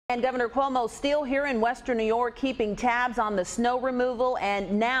And Governor Cuomo still here in Western New York, keeping tabs on the snow removal and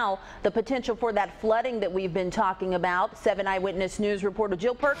now the potential for that flooding that we've been talking about. 7 Eyewitness News reporter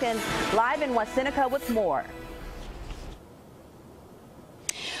Jill Perkins live in West Seneca with more.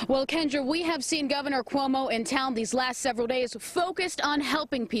 Well, Kendra, we have seen Governor Cuomo in town these last several days focused on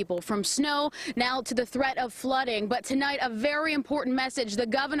helping people from snow now to the threat of flooding. But tonight, a very important message. The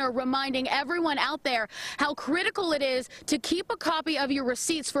governor reminding everyone out there how critical it is to keep a copy of your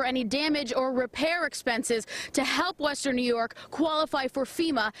receipts for any damage or repair expenses to help Western New York qualify for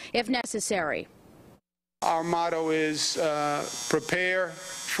FEMA if necessary. Our motto is prepare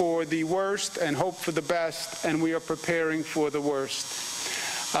for the worst and hope for the best, and we are preparing for the worst.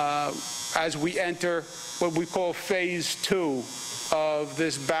 As we enter what we call phase 2 of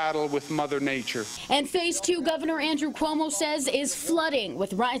this battle with Mother Nature. And phase 2, Governor Andrew Cuomo says, is flooding.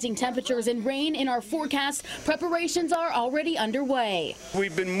 With rising temperatures and rain in our forecast, preparations are already underway.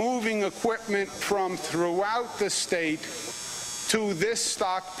 We've been moving equipment from throughout the state to this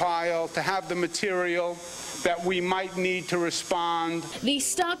stockpile to have the material that we might need to respond. The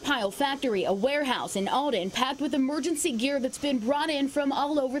stockpile factory, a warehouse in Alden, packed with emergency gear that's been brought in from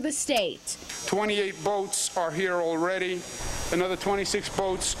all over the state. 28 boats are here already. Another 26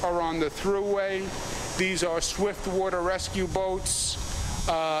 boats are on the thruway. These are swift water rescue boats,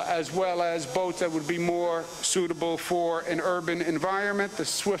 as well as boats that would be more suitable for an urban environment. The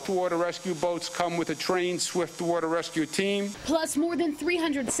swift water rescue boats come with a trained swift water rescue team. Plus more than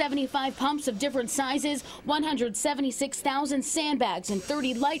 375 pumps of different sizes, 176,000 sandbags and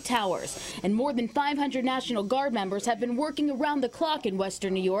 30 light towers. And more than 500 National Guard members have been working around the clock in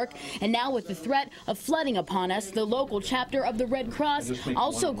Western New York. And now with the threat of flooding upon us, the local chapter of the Red Cross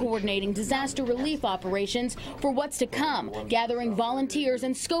also coordinating disaster relief operations for what's to come, gathering volunteers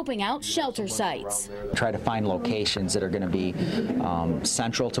and scoping out shelter sites. Try to find locations that are going to be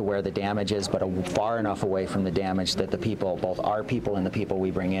central to where the damage is, but far enough away from the damage that the people, both our people and the people we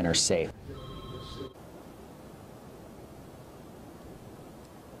bring in, are safe.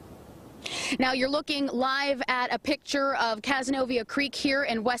 Now you're looking live at a picture of Cazenovia Creek here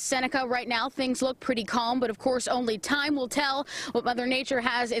in West Seneca. Right now things look pretty calm, but of course only time will tell what Mother Nature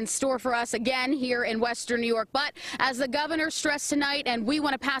has in store for us again here in Western New York. But as the governor stressed tonight, and we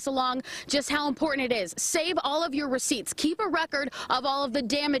want to pass along just how important it is, save all of your receipts. Keep a record of all of the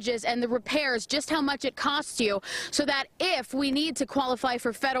damages and the repairs, just how much it costs you, so that if we need to qualify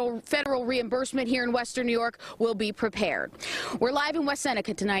for federal reimbursement here in Western New York, we'll be prepared. We're live in West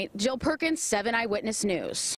Seneca tonight. Jill Perkins, 7 Eyewitness News.